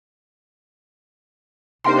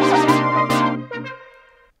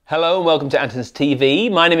Hello and welcome to Andertons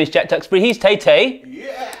TV. My name is Jack Duxbury, he's Tay Tay.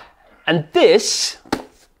 Yeah. And this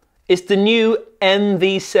is the new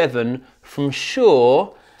MV7 from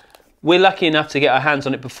Shure. We're lucky enough to get our hands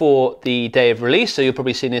on it before the day of release, so you'll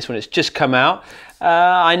probably see this when it's just come out.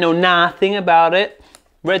 I know nothing about it.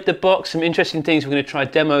 Read the box, some interesting things. We're going to try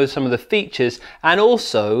demo some of the features and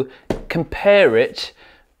also compare it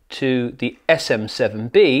to the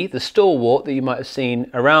SM7B, the stalwart that you might have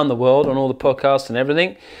seen around the world on all the podcasts and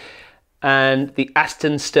everything, and the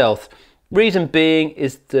Aston Stealth. Reason being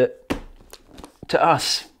is that to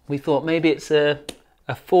us, we thought maybe it's a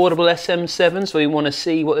affordable SM7, so we want to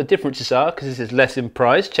see what the differences are because this is less in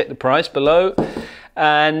price. Check the price below,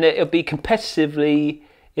 and it'll be competitively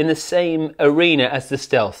in the same arena as the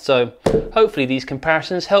Stealth. So hopefully these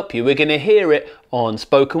comparisons help you. We're going to hear it on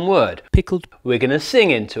spoken word. Pickled. We're going to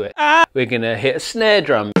sing into it. We're going to hit a snare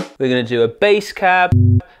drum. We're going to do a bass cab,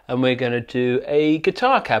 and we're going to do a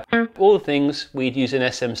guitar cab. All the things we'd use an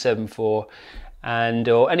SM7 for,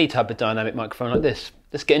 or any type of dynamic microphone like this.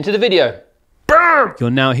 Let's get into the video. You're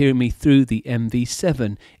now hearing me through the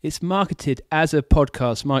MV7. It's marketed as a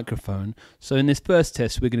podcast microphone. So in this first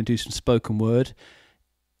test, we're going to do some spoken word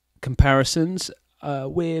comparisons.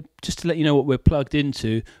 We're just to let you know what we're plugged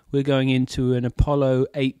into. We're going into an Apollo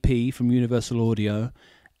 8P from Universal Audio,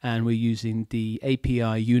 and we're using the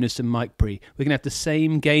API Unison Mic Pre. We're going to have the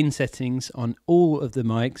same gain settings on all of the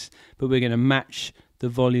mics, but we're going to match the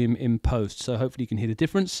volume in post. So hopefully you can hear the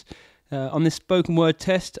difference. On this spoken word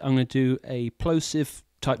test, I'm going to do a plosive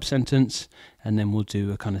type sentence, and then we'll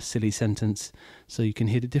do a kind of silly sentence so you can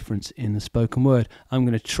hear the difference in the spoken word. I'm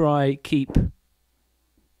going to try keep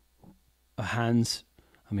hands,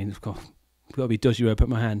 I mean, I've got to be dodgy where I put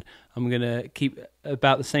my hand. I'm going to keep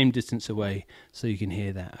about the same distance away so you can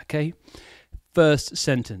hear that, okay? First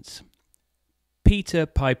sentence. Peter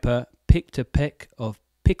Piper picked a peck of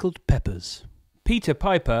pickled peppers. Peter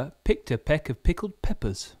Piper picked a peck of pickled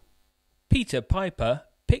peppers. Peter Piper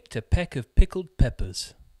picked a peck of pickled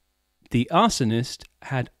peppers. The arsonist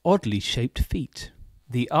had oddly shaped feet.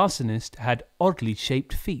 The arsonist had oddly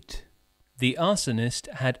shaped feet. The arsonist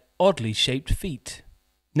had oddly shaped feet.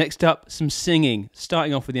 Next up, some singing.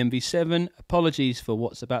 Starting off with the MV7. Apologies for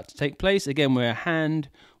what's about to take place. Again, we're a hand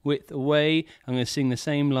width away. I'm going to sing the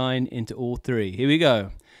same line into all three. Here we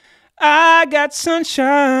go. I got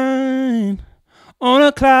sunshine on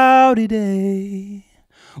a cloudy day.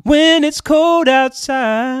 When it's cold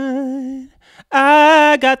outside,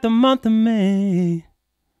 I got the month of May.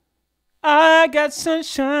 I got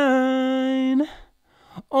sunshine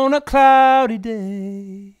on a cloudy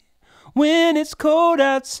day. When it's cold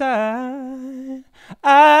outside,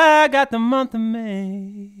 I got the month of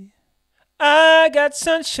May. I got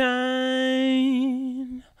sunshine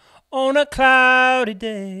on a cloudy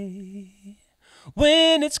day.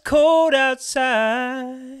 When it's cold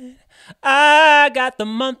outside, I got the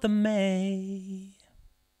month of May.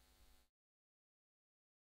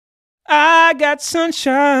 I got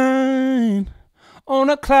sunshine on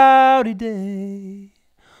a cloudy day.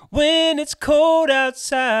 When it's cold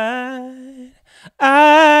outside,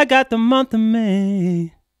 I got the month of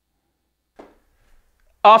May.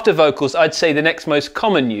 After vocals, I'd say the next most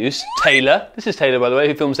common use, Taylor, this is Taylor by the way,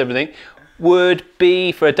 who films everything, would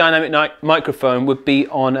be, for a dynamic microphone, would be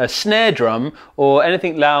on a snare drum or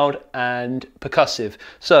anything loud and percussive.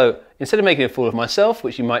 So instead of making a fool of myself,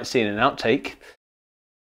 which you might see in an outtake,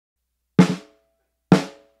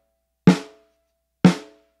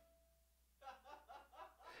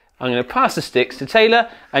 I'm going to pass the sticks to Taylor,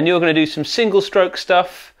 and you're going to do some single stroke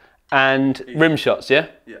stuff and rim shots, yeah?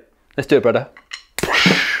 Yeah. Let's do it, brother.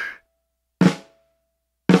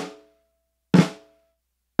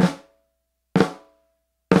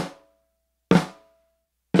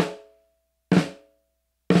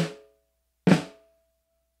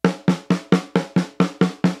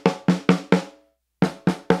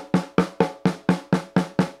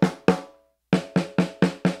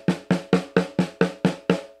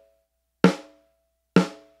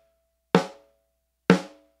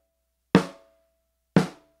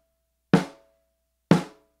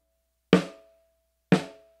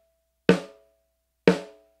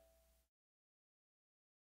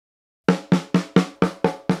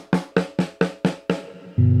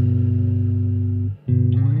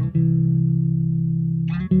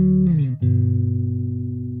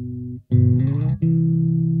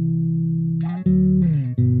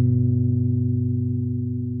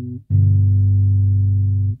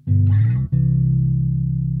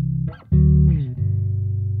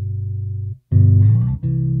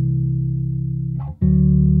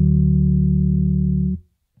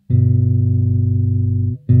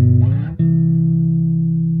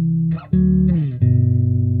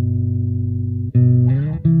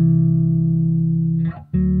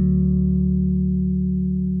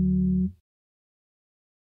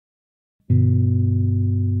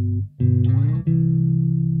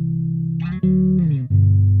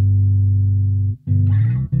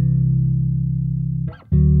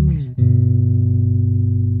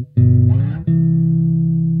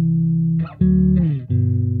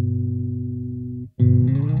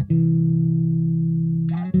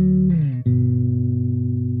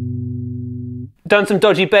 Done some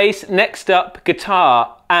dodgy bass. Next up,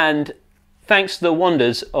 guitar. And thanks to the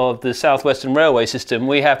wonders of the Southwestern Railway system,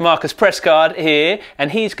 we have Marcus Prescott here,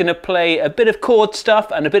 and he's going to play a bit of chord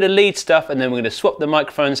stuff and a bit of lead stuff, and then we're going to swap the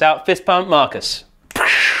microphones out. Fist pump, Marcus.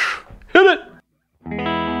 Hit it!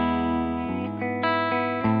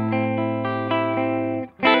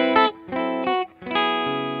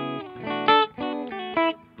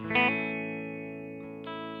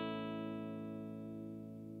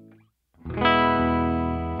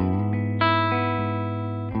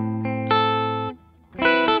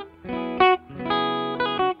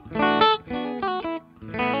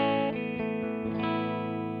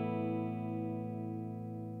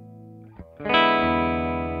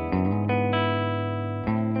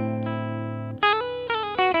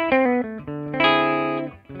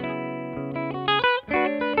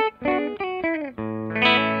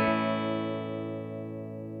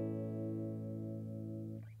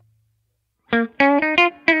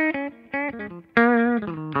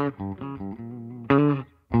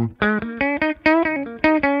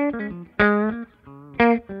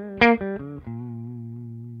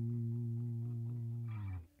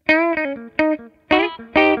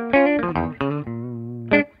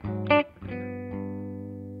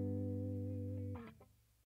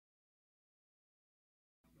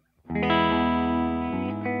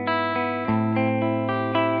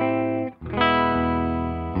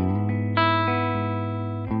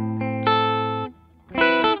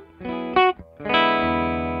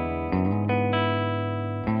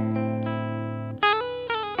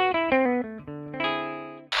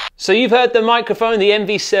 So you've heard the microphone, the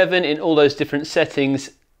MV7 in all those different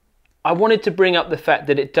settings. I wanted to bring up the fact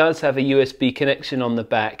that it does have a USB connection on the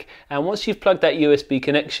back, and once you've plugged that USB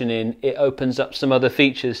connection in, it opens up some other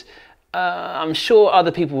features. I'm sure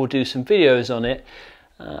other people will do some videos on it.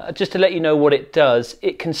 Just to let you know what it does,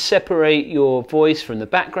 it can separate your voice from the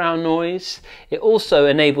background noise. It also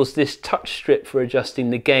enables this touch strip for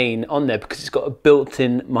adjusting the gain on there because it's got a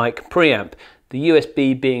built-in mic preamp. The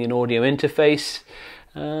USB being an audio interface.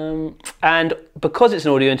 And because it's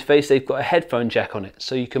an audio interface, they've got a headphone jack on it,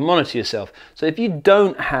 so you can monitor yourself. So if you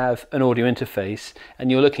don't have an audio interface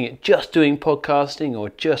and you're looking at just doing podcasting or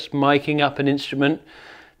just miking up an instrument,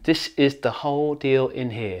 this is the whole deal in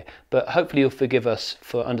here. But hopefully you'll forgive us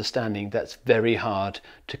for understanding that's very hard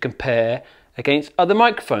to compare against other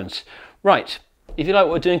microphones. Right, if you like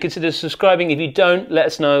what we're doing, consider subscribing. If you don't, let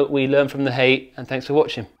us know. We learn from the hate, and thanks for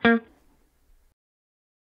watching.